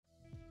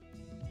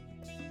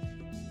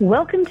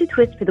Welcome to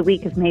Twist for the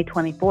week of May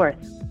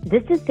 24th.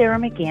 This is Sarah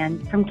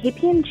McGann from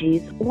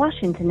KPMG's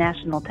Washington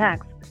National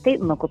Tax State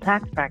and Local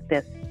Tax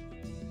Practice.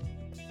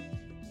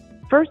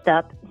 First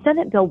up,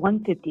 Senate Bill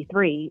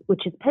 153,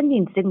 which is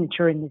pending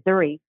signature in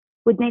Missouri,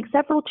 would make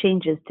several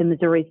changes to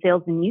Missouri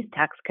Sales and Use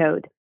Tax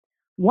Code.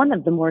 One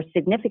of the more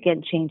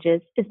significant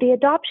changes is the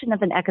adoption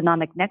of an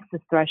economic nexus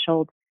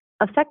threshold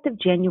effective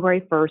January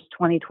 1st,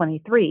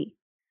 2023.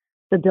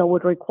 The bill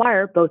would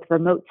require both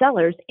remote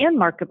sellers and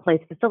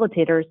marketplace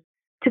facilitators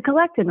to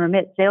collect and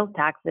remit sales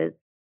taxes.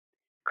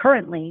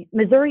 Currently,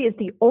 Missouri is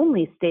the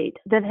only state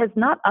that has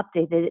not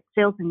updated its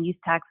sales and use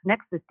tax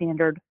nexus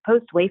standard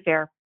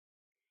post-Wayfair.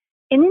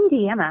 In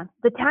Indiana,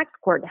 the tax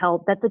court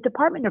held that the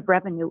Department of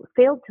Revenue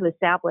failed to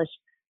establish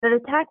that a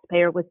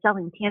taxpayer was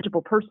selling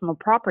tangible personal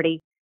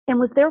property and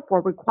was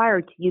therefore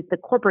required to use the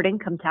corporate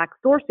income tax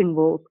sourcing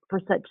rules for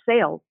such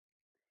sales.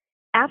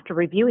 After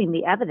reviewing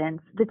the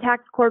evidence, the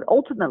tax court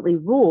ultimately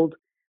ruled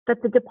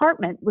that the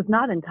department was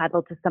not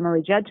entitled to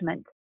summary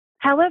judgment.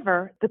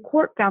 However, the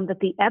court found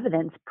that the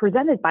evidence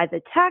presented by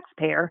the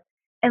taxpayer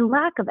and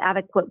lack of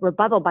adequate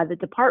rebuttal by the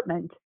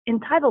department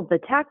entitled the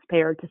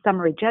taxpayer to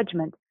summary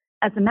judgment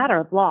as a matter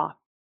of law.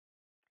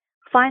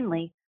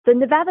 Finally, the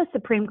Nevada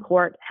Supreme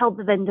Court held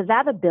that the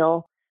Nevada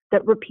bill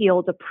that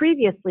repealed a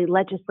previously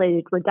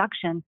legislated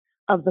reduction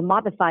of the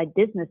modified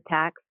business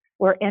tax,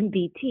 or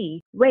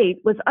MBT, rate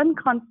was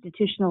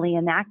unconstitutionally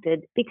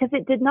enacted because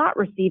it did not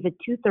receive a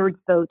two-thirds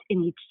vote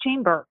in each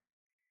chamber.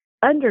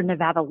 Under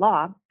Nevada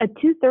law, a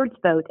two-thirds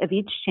vote of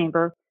each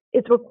chamber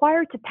is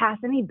required to pass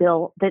any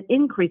bill that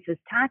increases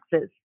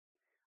taxes.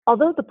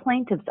 Although the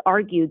plaintiffs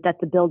argued that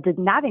the bill did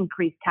not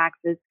increase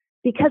taxes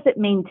because it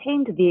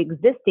maintained the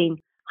existing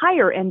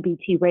higher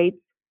MBT rates,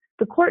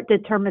 the court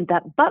determined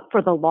that but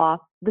for the law,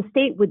 the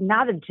state would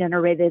not have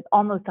generated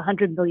almost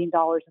 $100 million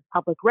of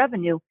public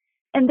revenue,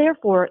 and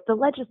therefore the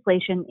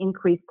legislation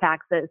increased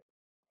taxes.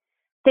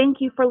 Thank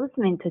you for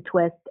listening to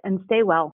Twist, and stay well.